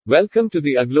Welcome to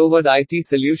the Aggloword IT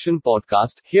Solution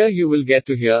Podcast. Here you will get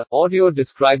to hear audio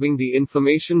describing the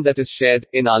information that is shared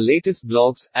in our latest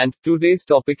blogs, and today's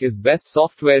topic is best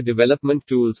software development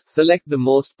tools. Select the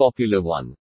most popular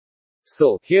one.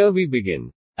 So, here we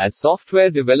begin. As software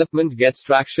development gets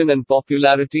traction and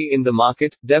popularity in the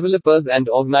market, developers and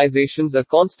organizations are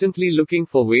constantly looking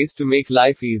for ways to make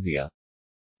life easier.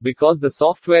 Because the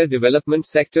software development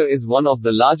sector is one of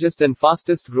the largest and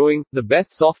fastest growing, the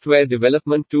best software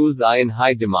development tools are in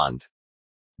high demand.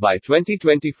 By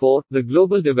 2024, the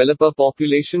global developer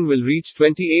population will reach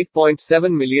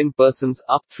 28.7 million persons,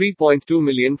 up 3.2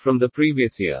 million from the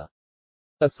previous year.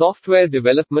 A software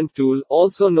development tool,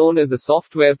 also known as a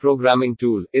software programming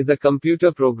tool, is a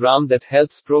computer program that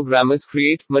helps programmers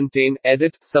create, maintain,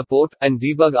 edit, support, and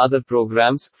debug other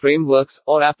programs, frameworks,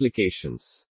 or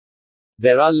applications.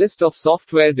 There are a list of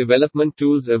software development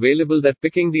tools available that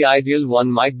picking the ideal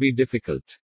one might be difficult.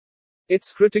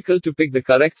 It's critical to pick the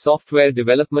correct software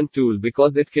development tool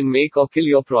because it can make or kill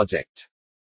your project.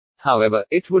 However,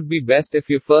 it would be best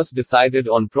if you first decided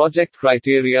on project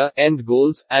criteria, end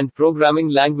goals, and programming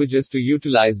languages to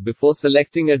utilize before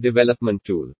selecting a development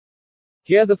tool.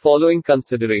 Here are the following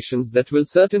considerations that will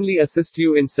certainly assist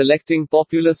you in selecting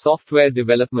popular software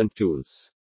development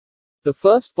tools. The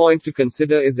first point to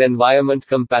consider is environment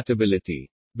compatibility.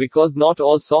 Because not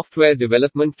all software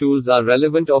development tools are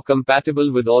relevant or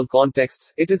compatible with all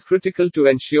contexts, it is critical to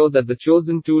ensure that the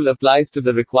chosen tool applies to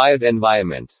the required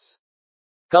environments.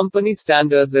 Company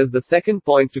standards is the second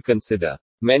point to consider.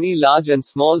 Many large and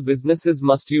small businesses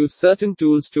must use certain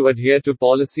tools to adhere to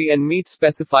policy and meet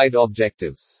specified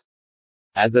objectives.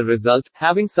 As a result,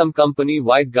 having some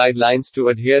company-wide guidelines to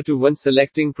adhere to when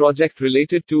selecting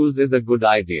project-related tools is a good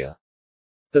idea.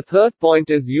 The third point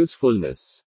is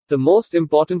usefulness. The most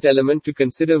important element to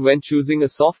consider when choosing a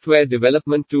software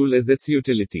development tool is its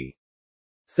utility.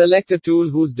 Select a tool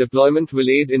whose deployment will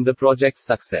aid in the project's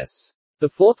success. The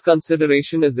fourth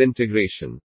consideration is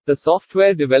integration. The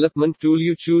software development tool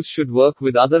you choose should work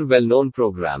with other well-known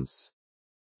programs.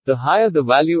 The higher the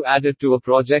value added to a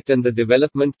project and the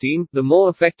development team, the more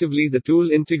effectively the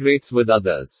tool integrates with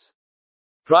others.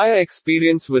 Prior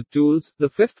experience with tools, the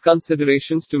fifth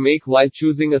considerations to make while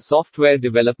choosing a software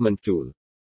development tool.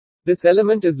 This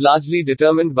element is largely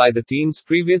determined by the team's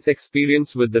previous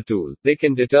experience with the tool. They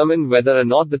can determine whether or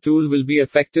not the tool will be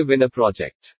effective in a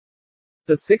project.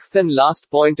 The sixth and last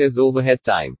point is overhead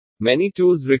time. Many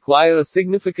tools require a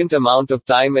significant amount of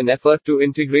time and effort to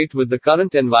integrate with the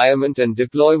current environment and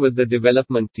deploy with the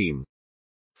development team.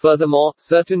 Furthermore,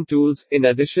 certain tools, in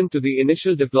addition to the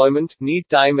initial deployment, need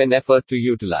time and effort to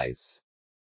utilize.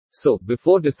 So,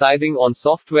 before deciding on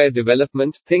software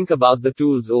development, think about the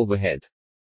tool's overhead.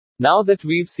 Now that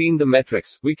we've seen the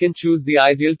metrics, we can choose the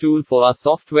ideal tool for our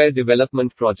software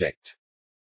development project.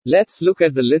 Let's look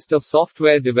at the list of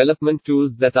software development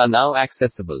tools that are now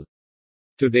accessible.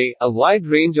 Today, a wide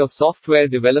range of software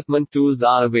development tools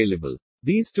are available.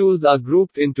 These tools are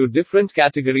grouped into different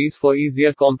categories for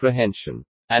easier comprehension.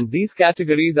 And these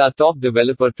categories are top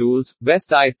developer tools,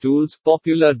 best AI tools,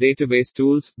 popular database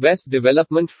tools, best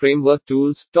development framework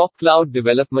tools, top cloud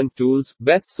development tools,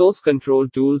 best source control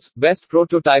tools, best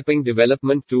prototyping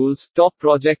development tools, top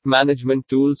project management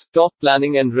tools, top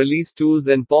planning and release tools,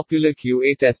 and popular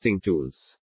QA testing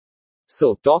tools.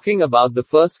 So, talking about the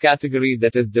first category,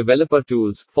 that is developer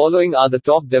tools, following are the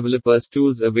top developers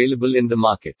tools available in the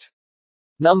market.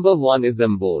 Number 1 is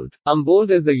Umbold.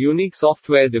 Umbold is a unique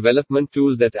software development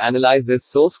tool that analyzes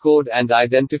source code and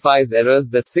identifies errors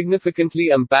that significantly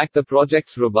impact the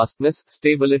project's robustness,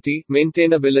 stability,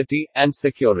 maintainability, and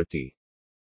security.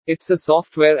 It's a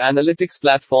software analytics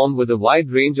platform with a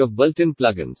wide range of built-in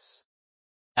plugins.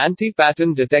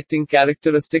 Anti-pattern detecting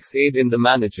characteristics aid in the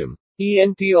management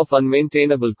of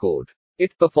unmaintainable code.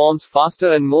 It performs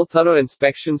faster and more thorough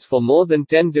inspections for more than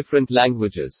 10 different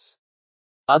languages.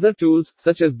 Other tools,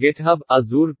 such as GitHub,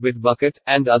 Azure, Bitbucket,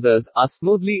 and others, are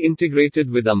smoothly integrated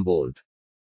with Umbold.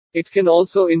 It can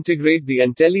also integrate the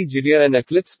IntelliJ and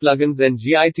Eclipse plugins and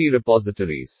Git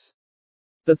repositories.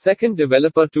 The second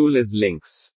developer tool is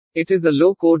Lynx. It is a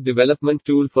low-code development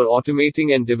tool for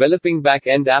automating and developing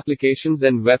back-end applications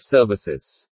and web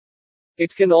services.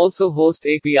 It can also host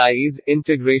APIs,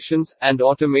 integrations, and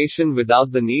automation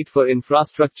without the need for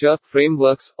infrastructure,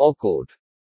 frameworks, or code.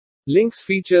 Lynx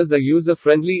features a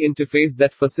user-friendly interface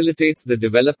that facilitates the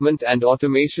development and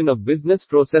automation of business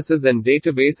processes and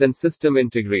database and system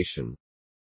integration.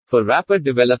 For rapid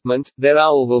development, there are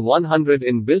over 100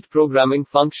 inbuilt programming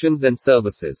functions and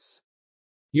services.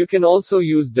 You can also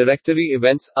use directory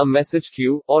events, a message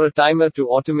queue, or a timer to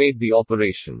automate the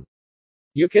operation.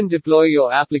 You can deploy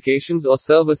your applications or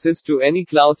services to any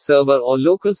cloud server or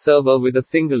local server with a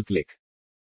single click.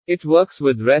 It works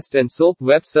with REST and SOAP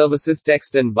web services,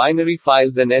 text and binary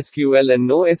files, and SQL and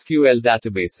NoSQL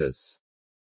databases.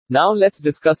 Now let's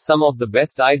discuss some of the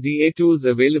best IDA tools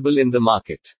available in the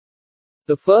market.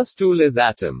 The first tool is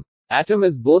Atom. Atom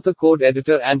is both a code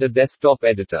editor and a desktop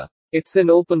editor. It's an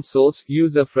open source,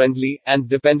 user-friendly, and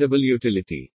dependable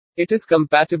utility. It is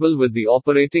compatible with the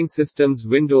operating systems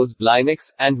Windows,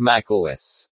 Linux, and Mac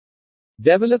OS.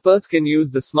 Developers can use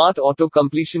the smart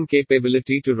auto-completion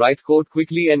capability to write code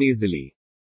quickly and easily.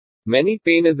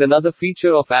 ManyPane is another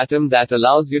feature of Atom that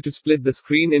allows you to split the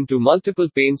screen into multiple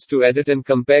panes to edit and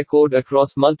compare code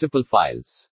across multiple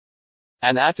files.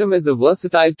 And Atom is a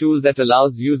versatile tool that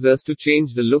allows users to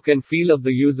change the look and feel of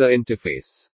the user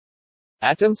interface.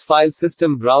 Atom's file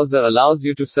system browser allows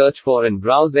you to search for and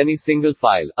browse any single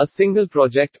file, a single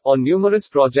project, or numerous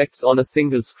projects on a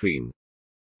single screen.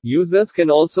 Users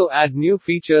can also add new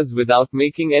features without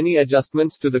making any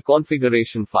adjustments to the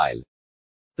configuration file.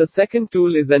 The second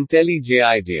tool is IntelliJ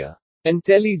IDEA.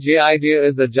 IntelliJ IDEA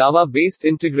is a Java-based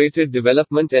integrated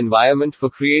development environment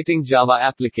for creating Java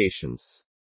applications.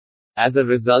 As a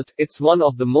result, it's one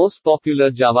of the most popular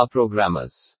Java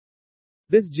programmers.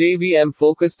 This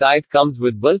JVM-focused IDE comes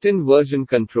with built-in version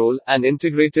control, an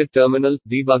integrated terminal,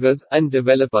 debuggers, and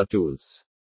developer tools.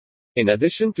 In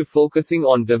addition to focusing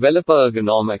on developer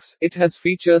ergonomics, it has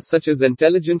features such as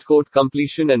intelligent code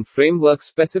completion and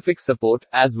framework-specific support,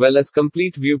 as well as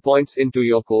complete viewpoints into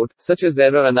your code, such as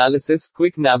error analysis,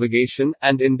 quick navigation,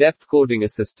 and in-depth coding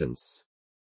assistance.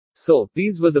 So,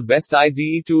 these were the best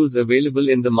IDE tools available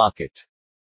in the market.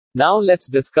 Now let's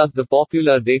discuss the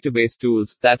popular database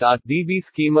tools, that are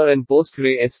DBSchemer and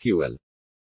PostgreSQL.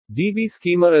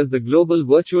 DBSchemer is the global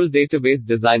virtual database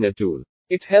designer tool.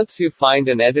 It helps you find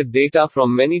and edit data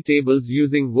from many tables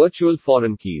using virtual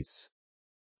foreign keys.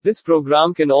 This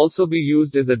program can also be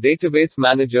used as a database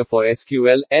manager for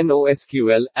SQL,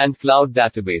 NoSQL, and cloud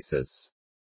databases.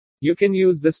 You can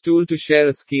use this tool to share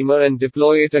a schema and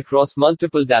deploy it across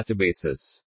multiple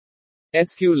databases.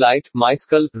 SQLite,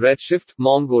 MySQL, Redshift,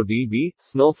 MongoDB,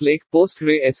 Snowflake,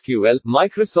 PostgreSQL,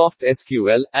 Microsoft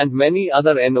SQL, and many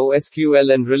other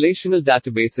NoSQL and relational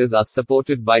databases are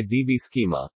supported by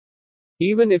DBSchemer.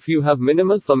 Even if you have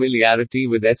minimal familiarity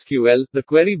with SQL, the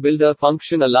Query Builder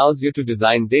function allows you to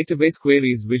design database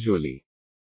queries visually.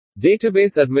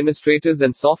 Database administrators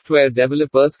and software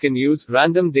developers can use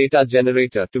Random Data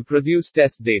Generator to produce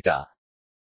test data.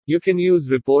 You can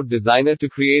use Report Designer to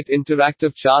create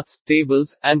interactive charts,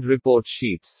 tables, and report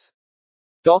sheets.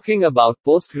 Talking about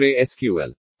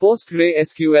PostgreSQL.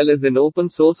 PostgreSQL is an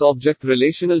open-source object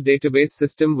relational database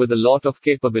system with a lot of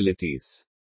capabilities.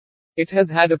 It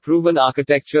has had a proven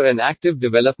architecture and active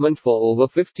development for over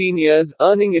 15 years,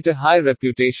 earning it a high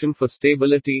reputation for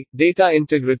stability, data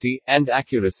integrity, and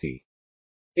accuracy.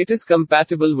 It is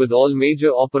compatible with all major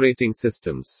operating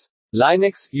systems.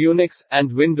 Linux, Unix,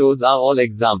 and Windows are all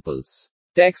examples.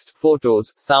 Text,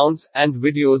 photos, sounds, and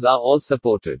videos are all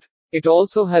supported. It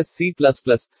also has C++,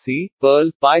 C,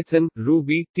 Perl, Python,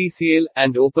 Ruby, TCL,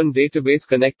 and Open Database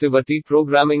Connectivity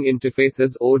Programming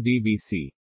Interfaces (ODBC).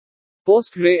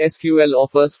 PostgreSQL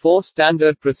offers 4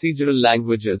 standard procedural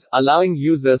languages, allowing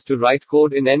users to write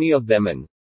code in any of them and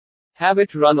have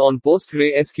it run on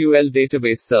PostgreSQL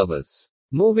database servers.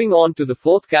 Moving on to the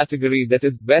fourth category, that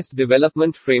is best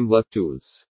development framework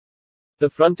tools. The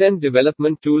front-end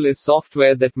development tool is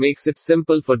software that makes it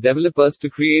simple for developers to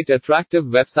create attractive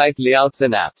website layouts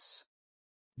and apps.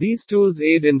 These tools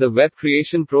aid in the web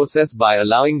creation process by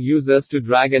allowing users to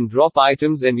drag and drop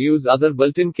items and use other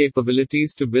built-in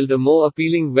capabilities to build a more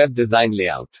appealing web design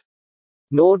layout.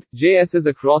 Node.js is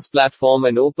a cross-platform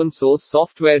and open-source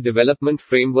software development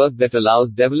framework that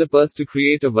allows developers to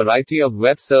create a variety of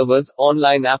web servers,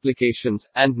 online applications,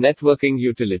 and networking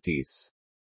utilities.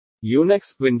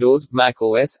 Unix, Windows, Mac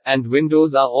OS, and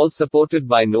Windows are all supported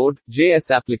by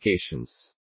Node.js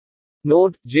applications.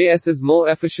 Node.js is more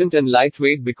efficient and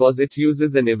lightweight because it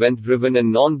uses an event-driven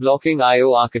and non-blocking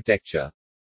I/O architecture.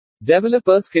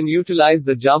 Developers can utilize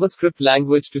the JavaScript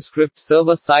language to script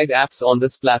server-side apps on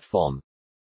this platform.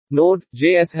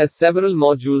 Node.js has several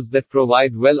modules that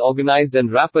provide well-organized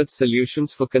and rapid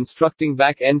solutions for constructing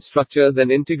back-end structures and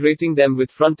integrating them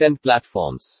with front-end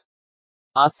platforms.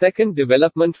 Our second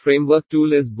development framework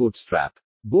tool is Bootstrap.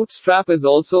 Bootstrap is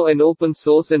also an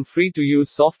open-source and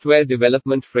free-to-use software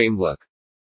development framework.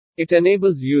 It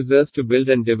enables users to build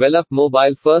and develop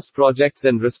mobile-first projects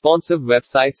and responsive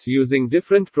websites using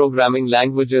different programming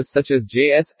languages such as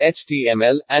JS,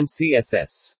 HTML, and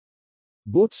CSS.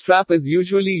 Bootstrap is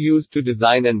usually used to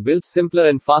design and build simpler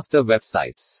and faster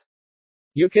websites.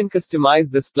 You can customize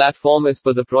this platform as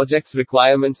per the project's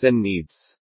requirements and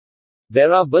needs.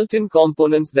 There are built-in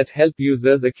components that help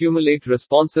users accumulate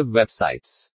responsive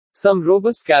websites. Some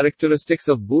robust characteristics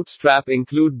of Bootstrap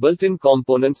include built-in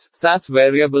components, SAS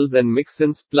variables and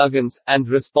mixins, plugins, and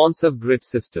responsive grid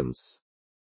systems.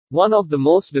 One of the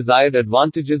most desired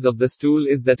advantages of this tool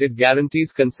is that it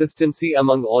guarantees consistency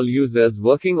among all users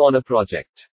working on a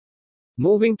project.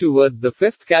 Moving towards the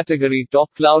fifth category,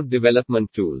 top cloud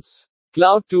development tools.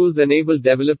 Cloud tools enable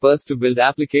developers to build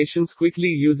applications quickly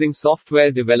using software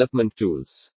development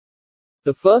tools.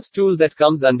 The first tool that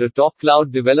comes under top cloud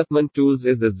development tools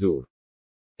is Azure.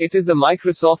 It is a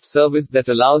Microsoft service that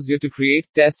allows you to create,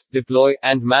 test, deploy,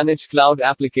 and manage cloud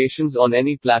applications on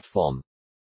any platform.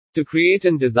 To create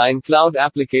and design cloud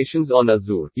applications on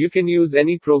Azure, you can use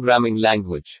any programming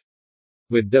language.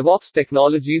 With DevOps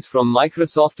technologies from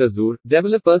Microsoft Azure,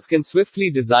 developers can swiftly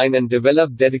design and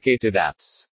develop dedicated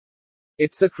apps.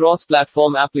 It's a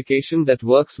cross-platform application that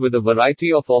works with a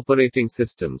variety of operating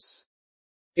systems.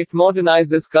 It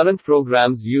modernizes current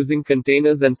programs using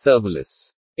containers and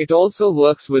serverless. It also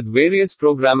works with various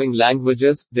programming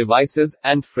languages, devices,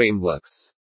 and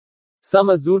frameworks.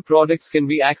 Some Azure products can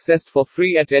be accessed for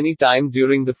free at any time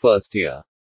during the first year.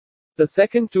 The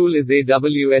second tool is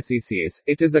AWS ECS.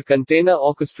 It is a container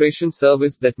orchestration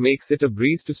service that makes it a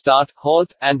breeze to start,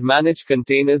 halt, and manage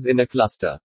containers in a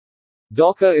cluster.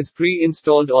 Docker is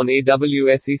pre-installed on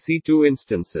AWS EC2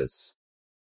 instances.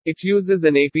 It uses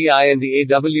an API and the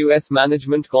AWS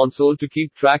Management Console to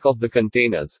keep track of the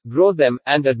containers, grow them,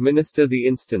 and administer the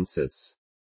instances.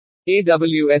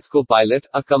 AWS Copilot,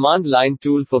 a command line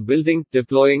tool for building,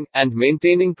 deploying, and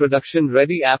maintaining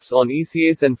production-ready apps on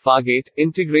ECS and Fargate,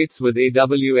 integrates with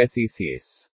AWS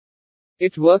ECS.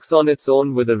 It works on its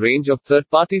own with a range of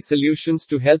third-party solutions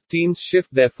to help teams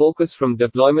shift their focus from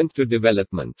deployment to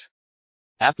development.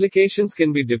 Applications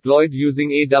can be deployed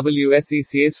using AWS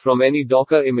ECS from any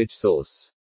Docker image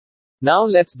source. Now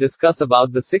let's discuss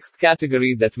about the sixth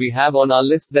category that we have on our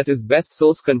list, that is best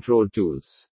source control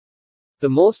tools. The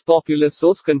most popular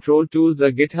source control tools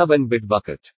are GitHub and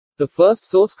Bitbucket. The first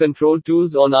source control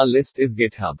tools on our list is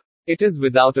GitHub. It is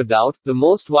without a doubt the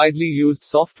most widely used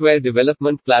software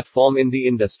development platform in the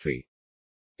industry.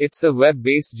 It's a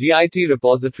web-based Git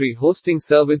repository hosting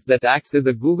service that acts as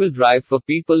a Google Drive for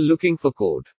people looking for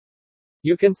code.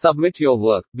 You can submit your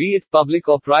work, be it public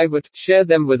or private, share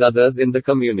them with others in the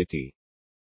community.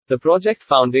 The project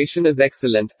foundation is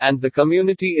excellent, and the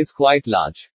community is quite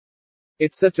large.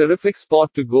 It's a terrific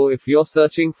spot to go if you're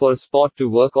searching for a spot to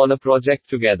work on a project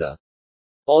together.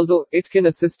 Although it can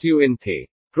assist you in the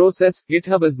process,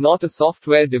 GitHub is not a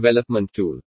software development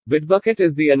tool. Bitbucket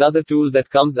is the another tool that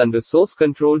comes under source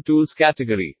control tools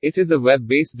category. It is a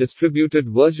web-based distributed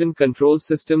version control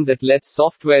system that lets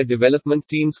software development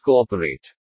teams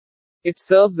cooperate. It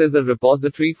serves as a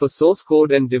repository for source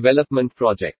code and development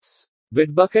projects.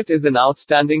 Bitbucket is an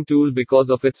outstanding tool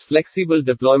because of its flexible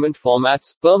deployment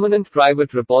formats, permanent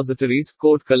private repositories,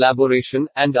 code collaboration,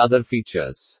 and other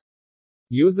features.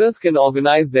 Users can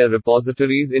organize their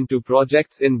repositories into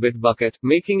projects in Bitbucket,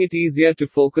 making it easier to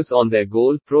focus on their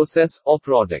goal, process, or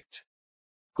product.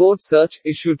 Code search,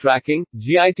 issue tracking,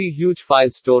 Git huge file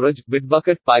storage,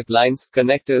 Bitbucket pipelines,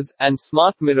 connectors, and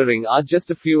smart mirroring are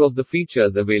just a few of the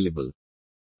features available.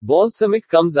 Balsamiq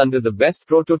comes under the best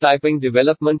prototyping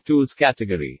development tools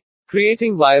category.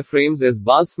 Creating wireframes is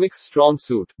Balsamiq's strong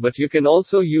suit, but you can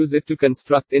also use it to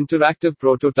construct interactive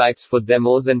prototypes for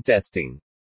demos and testing.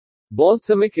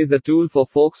 Balsamiq is a tool for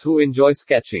folks who enjoy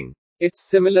sketching. It's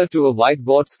similar to a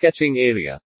whiteboard sketching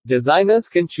area. Designers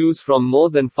can choose from more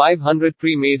than 500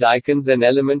 pre-made icons and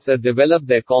elements or develop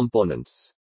their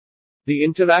components. The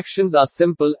interactions are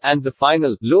simple, and the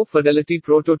final, low-fidelity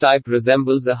prototype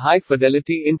resembles a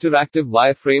high-fidelity interactive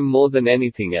wireframe more than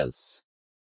anything else.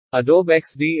 Adobe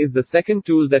XD is the second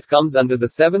tool that comes under the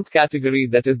seventh category,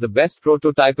 that is the best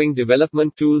prototyping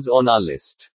development tools on our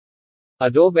list.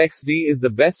 Adobe XD is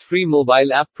the best free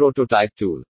mobile app prototype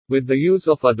tool. With the use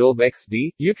of Adobe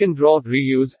XD, you can draw,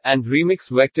 reuse, and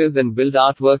remix vectors and build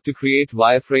artwork to create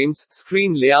wireframes,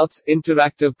 screen layouts,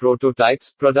 interactive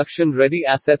prototypes, production-ready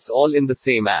assets all in the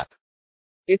same app.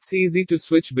 It's easy to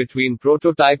switch between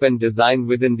prototype and design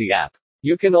within the app.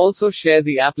 You can also share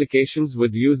the applications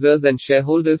with users and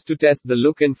shareholders to test the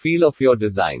look and feel of your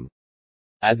design.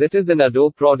 As it is an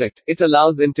Adobe product, it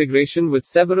allows integration with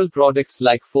several products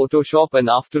like Photoshop and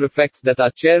After Effects that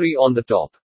are cherry on the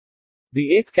top.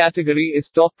 The eighth category is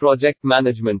top project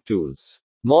management tools.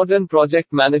 Modern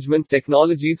project management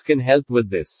technologies can help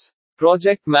with this.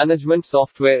 Project management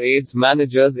software aids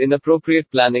managers in appropriate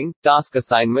planning, task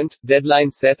assignment,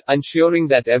 deadline set, ensuring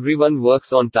that everyone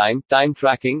works on time, time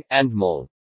tracking, and more.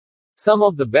 Some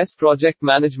of the best project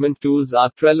management tools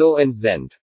are Trello and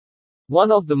Zend.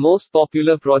 One of the most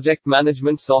popular project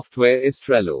management software is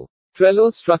Trello.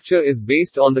 Trello's structure is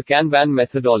based on the Kanban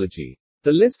methodology.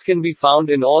 The list can be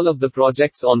found in all of the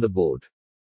projects on the board.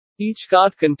 Each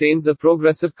card contains a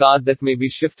progressive card that may be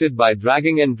shifted by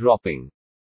dragging and dropping.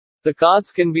 The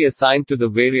cards can be assigned to the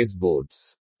various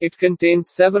boards. It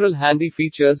contains several handy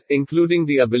features, including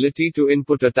the ability to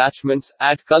input attachments,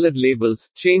 add colored labels,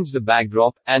 change the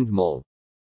backdrop, and more.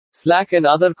 Slack and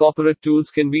other corporate tools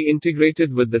can be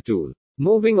integrated with the tool.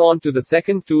 Moving on to the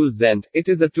second tool, Zend. It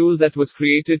is a tool that was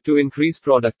created to increase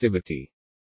productivity.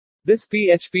 This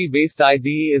PHP-based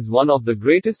IDE is one of the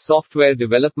greatest software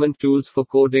development tools for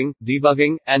coding,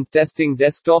 debugging, and testing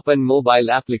desktop and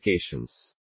mobile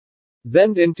applications.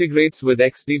 Zend integrates with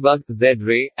Xdebug,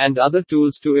 Z-Ray, and other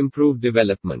tools to improve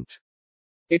development.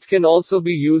 It can also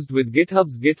be used with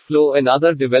GitHub's Gitflow and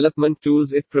other development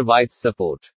tools it provides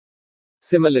support.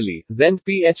 Similarly, Zend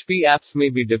PHP apps may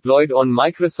be deployed on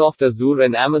Microsoft Azure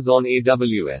and Amazon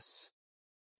AWS.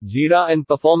 Jira and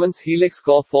Performance Helix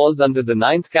Core falls under the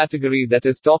ninth category, that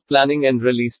is top planning and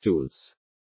release tools.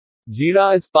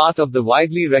 Jira is part of the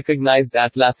widely recognized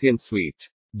Atlassian suite.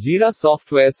 Jira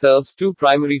software serves two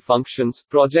primary functions: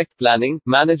 project planning,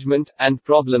 management, and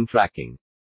problem tracking.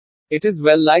 It is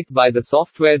well liked by the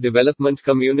software development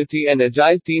community and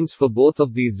agile teams for both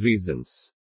of these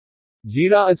reasons.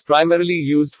 Jira is primarily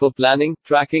used for planning,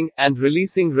 tracking, and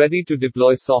releasing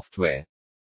ready-to-deploy software.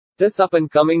 This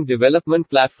up-and-coming development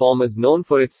platform is known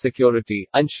for its security,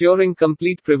 ensuring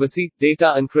complete privacy,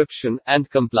 data encryption, and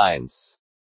compliance.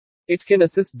 It can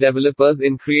assist developers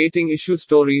in creating issue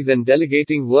stories and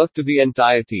delegating work to the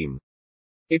entire team.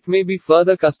 It may be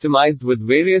further customized with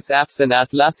various apps and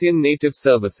Atlassian native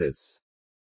services.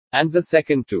 And the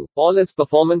second to all is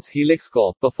Performance Helix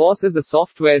Core. Perforce is a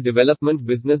software development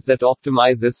business that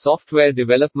optimizes software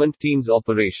development teams'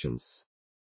 operations.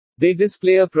 They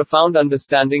display a profound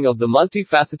understanding of the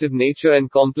multifaceted nature and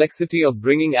complexity of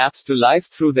bringing apps to life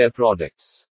through their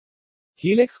products.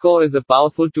 Helix Core is a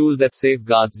powerful tool that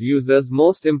safeguards users'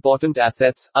 most important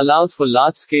assets, allows for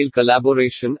large-scale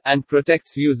collaboration, and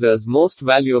protects users' most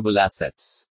valuable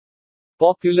assets.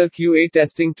 Popular QA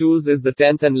testing tools is the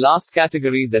 10th and last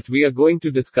category that we are going to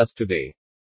discuss today.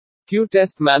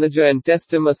 QTest Manager and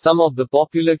Testim are some of the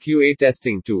popular QA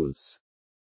testing tools.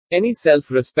 Any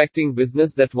self-respecting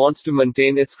business that wants to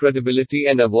maintain its credibility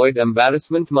and avoid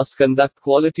embarrassment must conduct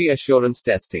quality assurance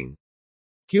testing.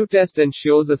 QTest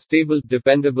ensures a stable,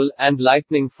 dependable, and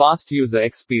lightning-fast user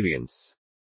experience.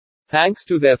 Thanks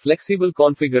to their flexible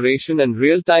configuration and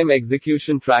real-time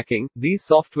execution tracking, these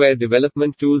software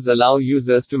development tools allow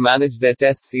users to manage their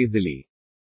tests easily.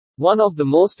 One of the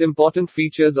most important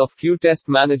features of QTest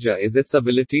Manager is its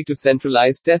ability to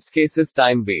centralize test cases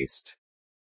time-based.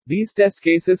 These test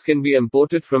cases can be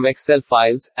imported from Excel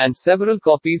files, and several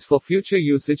copies for future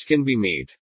usage can be made.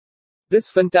 This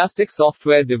fantastic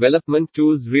software development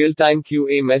tool's real-time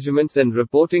QA measurements and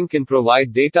reporting can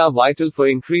provide data vital for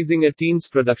increasing a team's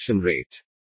production rate.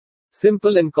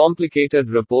 Simple and complicated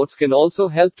reports can also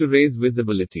help to raise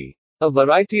visibility. A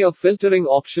variety of filtering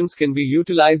options can be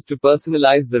utilized to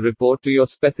personalize the report to your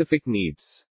specific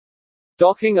needs.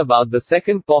 Talking about the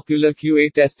second popular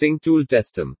QA testing tool,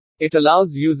 Testim. It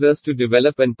allows users to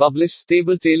develop and publish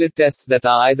stable tailored tests that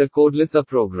are either codeless or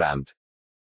programmed.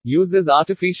 Uses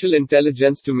artificial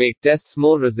intelligence to make tests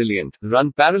more resilient,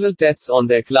 run parallel tests on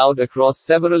their cloud across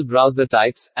several browser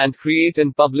types, and create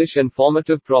and publish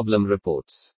informative problem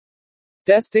reports.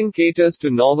 Testing caters to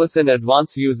novice and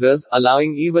advanced users,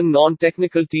 allowing even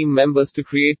non-technical team members to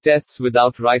create tests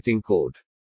without writing code.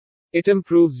 It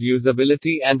improves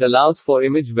usability and allows for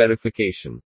image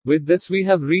verification. With this, we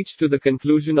have reached to the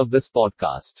conclusion of this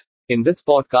podcast. In this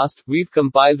podcast, we've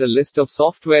compiled a list of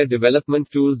software development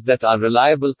tools that are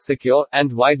reliable, secure,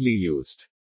 and widely used.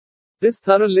 This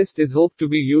thorough list is hoped to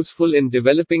be useful in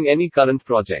developing any current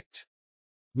project.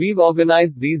 We've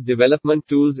organized these development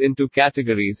tools into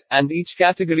categories, and each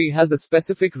category has a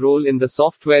specific role in the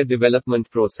software development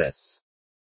process.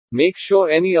 Make sure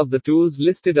any of the tools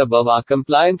listed above are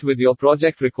compliant with your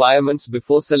project requirements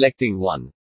before selecting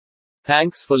one.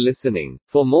 Thanks for listening.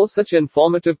 For more such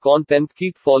informative content,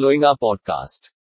 keep following our podcast.